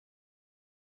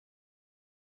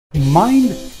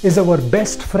Mind is our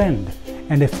best friend,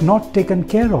 and if not taken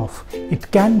care of, it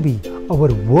can be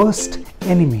our worst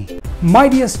enemy. My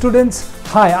dear students,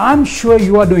 hi, I'm sure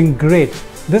you are doing great.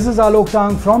 This is Alok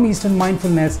Tang from Eastern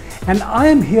Mindfulness, and I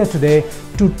am here today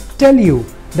to tell you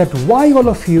that why all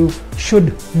of you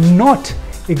should not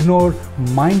ignore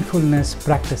mindfulness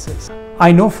practices.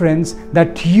 I know, friends,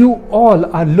 that you all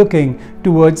are looking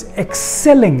towards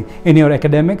excelling in your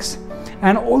academics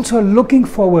and also looking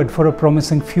forward for a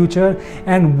promising future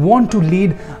and want to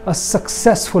lead a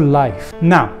successful life.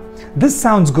 Now, this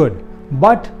sounds good,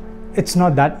 but it's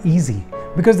not that easy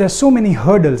because there's so many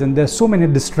hurdles and there's so many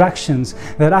distractions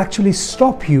that actually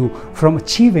stop you from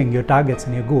achieving your targets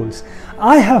and your goals.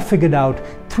 I have figured out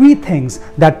 3 things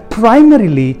that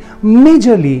primarily,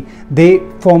 majorly, they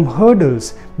form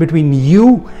hurdles between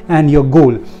you and your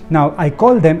goal. Now, I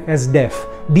call them as DEF,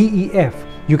 D-E-F.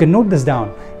 You can note this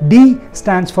down. D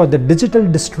stands for the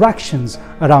digital distractions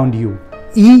around you.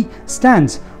 E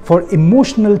stands for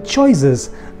emotional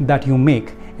choices that you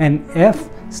make. And F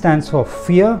stands for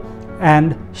fear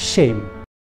and shame.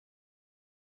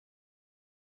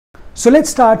 So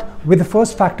let's start with the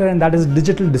first factor, and that is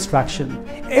digital distraction.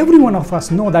 Every one of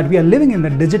us know that we are living in the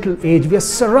digital age. We are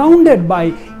surrounded by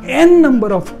n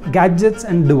number of gadgets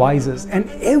and devices, and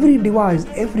every device,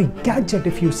 every gadget,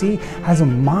 if you see, has a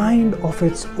mind of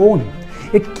its own.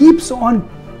 It keeps on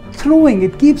throwing,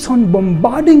 it keeps on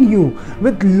bombarding you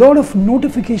with lot of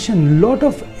notification, lot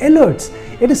of alerts.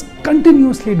 It is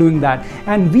continuously doing that,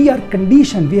 and we are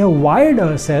conditioned, we have wired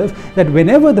ourselves that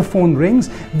whenever the phone rings,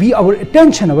 our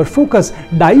attention, our focus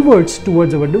diverts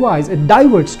towards our device, it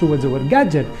diverts towards our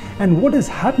gadget. And what is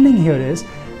happening here is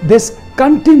this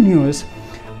continuous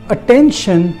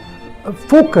attention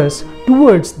focus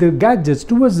towards the gadgets,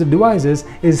 towards the devices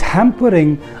is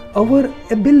hampering our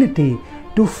ability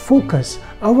to focus,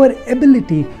 our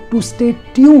ability to stay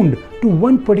tuned to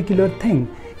one particular thing.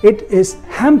 It is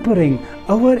hampering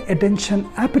our attention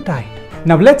appetite.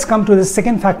 Now let's come to the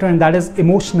second factor, and that is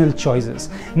emotional choices.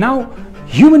 Now,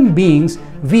 human beings,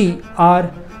 we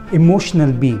are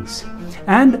emotional beings,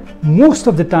 and most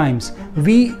of the times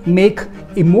we make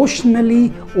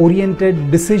emotionally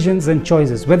oriented decisions and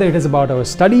choices, whether it is about our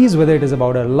studies, whether it is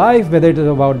about our life, whether it is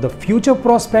about the future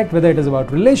prospect, whether it is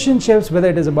about relationships, whether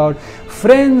it is about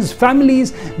friends,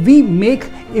 families. We make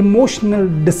emotional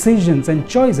decisions and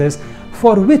choices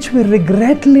for which we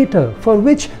regret later, for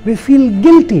which we feel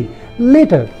guilty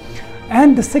later.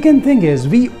 And the second thing is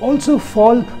we also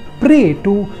fall prey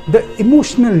to the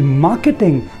emotional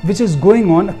marketing which is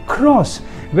going on across,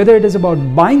 whether it is about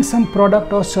buying some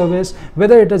product or service,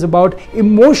 whether it is about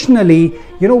emotionally,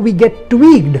 we get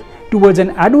tweaked towards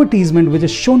an advertisement which is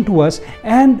shown to us,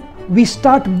 and we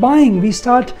start buying, we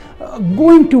start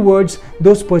going towards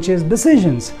those purchase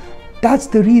decisions. That's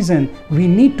the reason we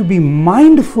need to be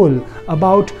mindful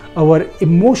about our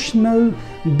emotional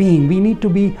being. We need to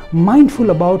be mindful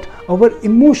about our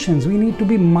emotions. We need to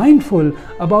be mindful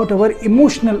about our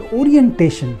emotional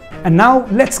orientation. And now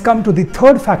let's come to the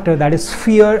third factor, that is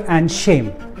fear and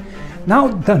shame. Now,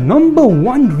 the number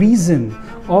one reason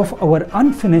of our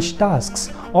unfinished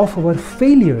tasks, of our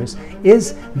failures,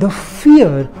 is the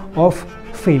fear of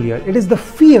failure. It is the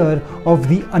fear of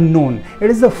the unknown. It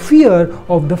is the fear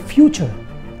of the future.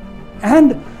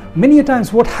 And many a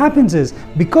times what happens is,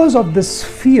 because of this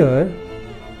fear,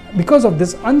 because of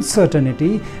this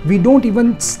uncertainty, we don't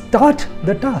even start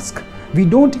the task. We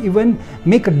don't even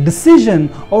make a decision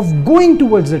of going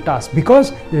towards the task,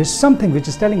 because there is something which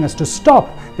is telling us to stop.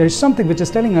 There is something which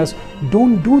is telling us,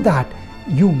 don't do that,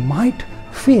 you might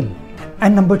fail.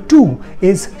 And number 2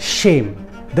 is shame.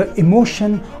 The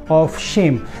emotion of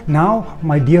shame. Now,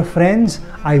 my dear friends,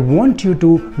 I want you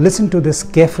to listen to this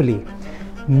carefully.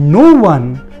 No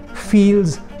one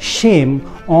feels shame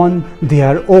on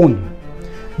their own.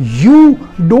 You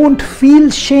don't feel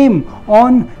shame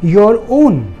on your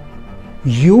own.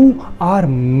 You are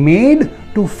made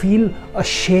to feel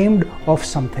ashamed of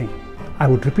something. I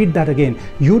would repeat that again.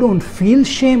 You don't feel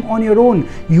shame on your own.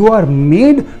 You are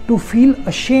made to feel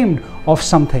ashamed of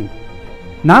something.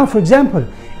 Now, for example,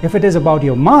 if it is about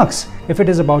your marks, if it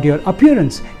is about your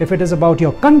appearance, if it is about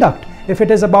your conduct, if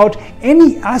it is about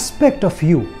any aspect of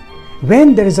you,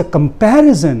 when there is a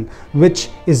comparison which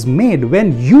is made,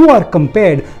 when you are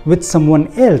compared with someone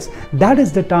else, that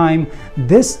is the time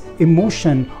this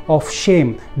emotion of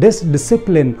shame, this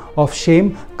discipline of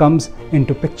shame comes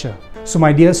into picture. So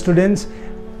my dear students,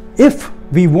 if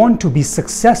we want to be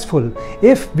successful,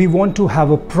 if we want to have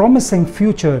a promising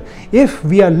future, if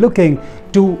we are looking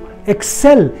to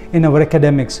excel in our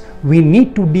academics, we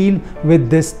need to deal with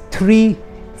these 3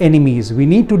 enemies. We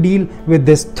need to deal with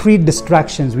these 3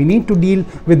 distractions. We need to deal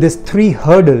with these 3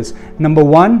 hurdles. Number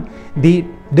 1, the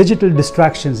digital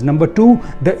distractions. Number 2,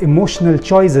 the emotional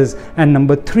choices. And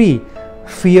number 3,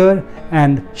 fear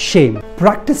and shame.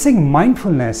 Practicing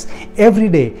mindfulness every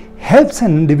day helps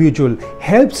an individual,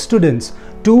 helps students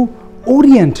to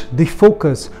orient the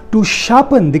focus, to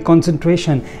sharpen the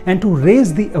concentration, and to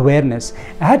raise the awareness.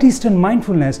 At Eastern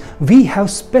Mindfulness, we have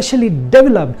specially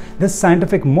developed the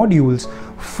scientific modules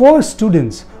for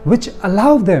students which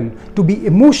allow them to be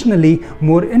emotionally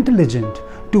more intelligent,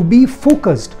 to be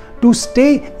focused, to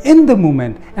stay in the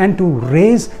moment, and to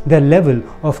raise their level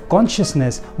of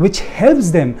consciousness, which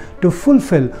helps them to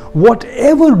fulfill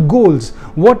whatever goals,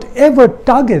 whatever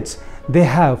targets they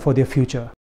have for their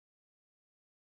future.